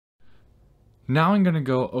Now I'm going to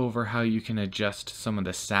go over how you can adjust some of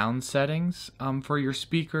the sound settings for your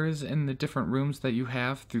speakers in the different rooms that you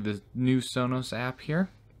have through the new Sonos app here.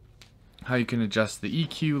 How you can adjust the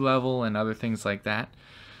EQ level and other things like that.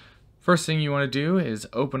 First thing you want to do is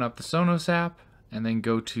open up the Sonos app and then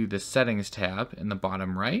go to the Settings tab in the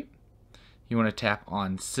bottom right. You want to tap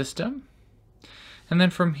on System. And then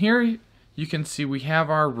from here you can see we have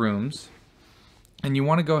our rooms. And you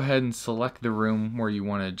want to go ahead and select the room where you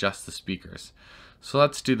want to adjust the speakers. So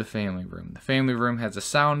let's do the family room. The family room has a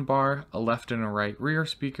sound bar, a left and a right rear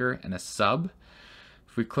speaker, and a sub.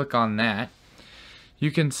 If we click on that,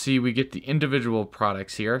 you can see we get the individual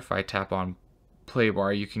products here. If I tap on play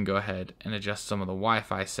bar, you can go ahead and adjust some of the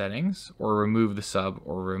Wi-Fi settings, or remove the sub,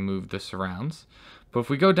 or remove the surrounds. But if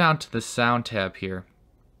we go down to the sound tab here,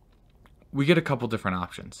 we get a couple different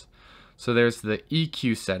options. So there's the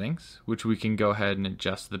EQ settings, which we can go ahead and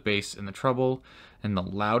adjust the bass and the treble and the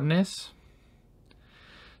loudness.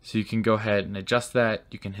 So you can go ahead and adjust that.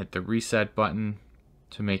 You can hit the reset button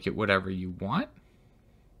to make it whatever you want.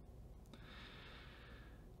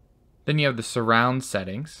 Then you have the surround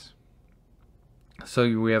settings.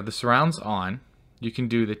 So we have the surrounds on. You can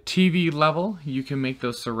do the TV level. You can make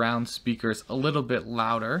those surround speakers a little bit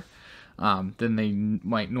louder than they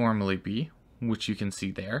might normally be, which you can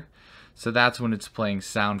see there. So that's when it's playing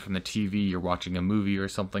sound from the TV, you're watching a movie or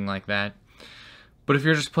something like that. But if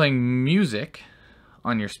you're just playing music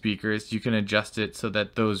on your speakers, you can adjust it so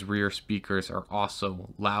that those rear speakers are also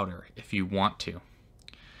louder if you want to.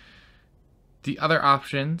 The other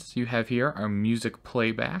options you have here are music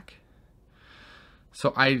playback.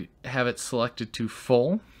 So I have it selected to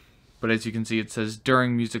full, but as you can see it says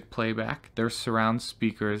during music playback, their surround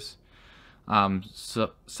speakers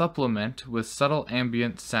supplement with subtle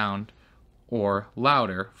ambient sound or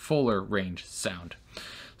louder, fuller range sound.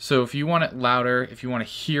 So if you want it louder, if you want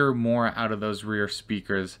to hear more out of those rear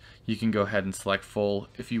speakers, you can go ahead and select full.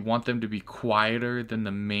 If you want them to be quieter than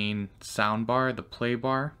the main sound bar, the play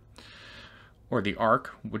bar, or the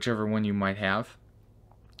arc, whichever one you might have,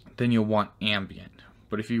 then you'll want ambient.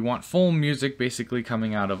 But if you want full music basically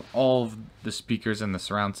coming out of all of the speakers in the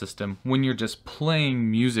surround system, when you're just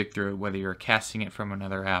playing music through it, whether you're casting it from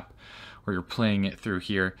another app or you're playing it through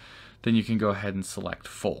here, then you can go ahead and select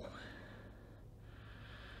full.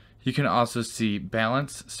 You can also see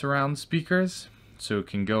balance surround speakers, so it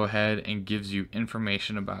can go ahead and gives you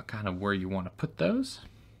information about kind of where you want to put those.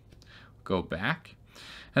 Go back,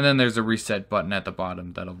 and then there's a reset button at the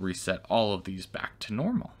bottom that'll reset all of these back to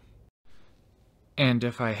normal. And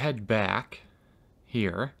if I head back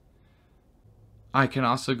here, I can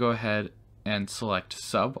also go ahead and select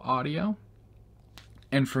sub audio,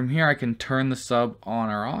 and from here I can turn the sub on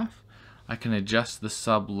or off. I can adjust the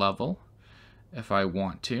sub level if I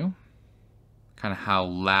want to, kind of how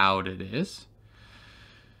loud it is.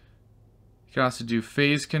 You can also do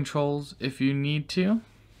phase controls if you need to.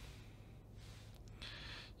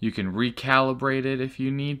 You can recalibrate it if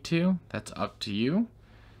you need to. That's up to you.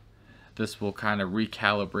 This will kind of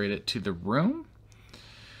recalibrate it to the room.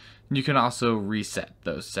 You can also reset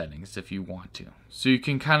those settings if you want to. So you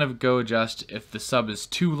can kind of go adjust if the sub is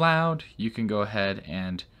too loud, you can go ahead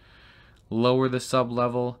and lower the sub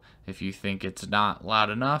level. If you think it's not loud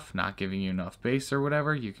enough, not giving you enough bass or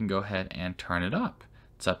whatever, you can go ahead and turn it up.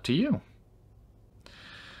 It's up to you.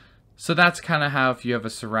 So that's kind of how if you have a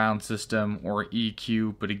surround system or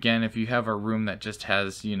EQ, but again, if you have a room that just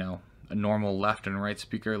has, you know, a normal left and right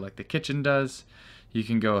speaker like the kitchen does, you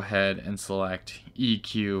can go ahead and select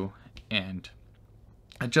EQ and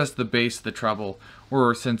adjust the bass, the treble,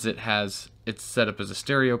 or since it's set up as a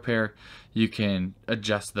stereo pair, you can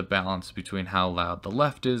adjust the balance between how loud the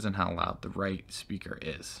left is and how loud the right speaker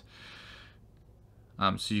is.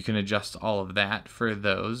 So you can adjust all of that for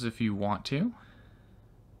those if you want to.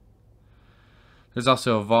 There's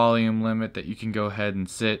also a volume limit that you can go ahead and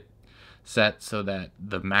set so that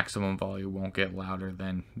the maximum volume won't get louder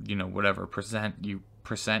than, you know, whatever percent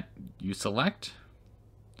you select.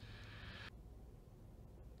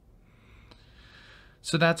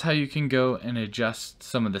 So that's how you can go and adjust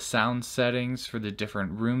some of the sound settings for the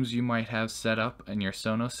different rooms you might have set up in your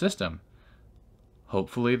Sonos system.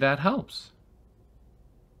 Hopefully that helps.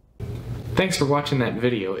 Thanks for watching that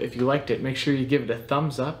video. If you liked it, make sure you give it a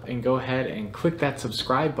thumbs up and go ahead and click that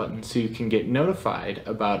subscribe button so you can get notified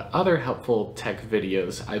about other helpful tech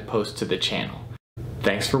videos I post to the channel.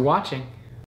 Thanks for watching.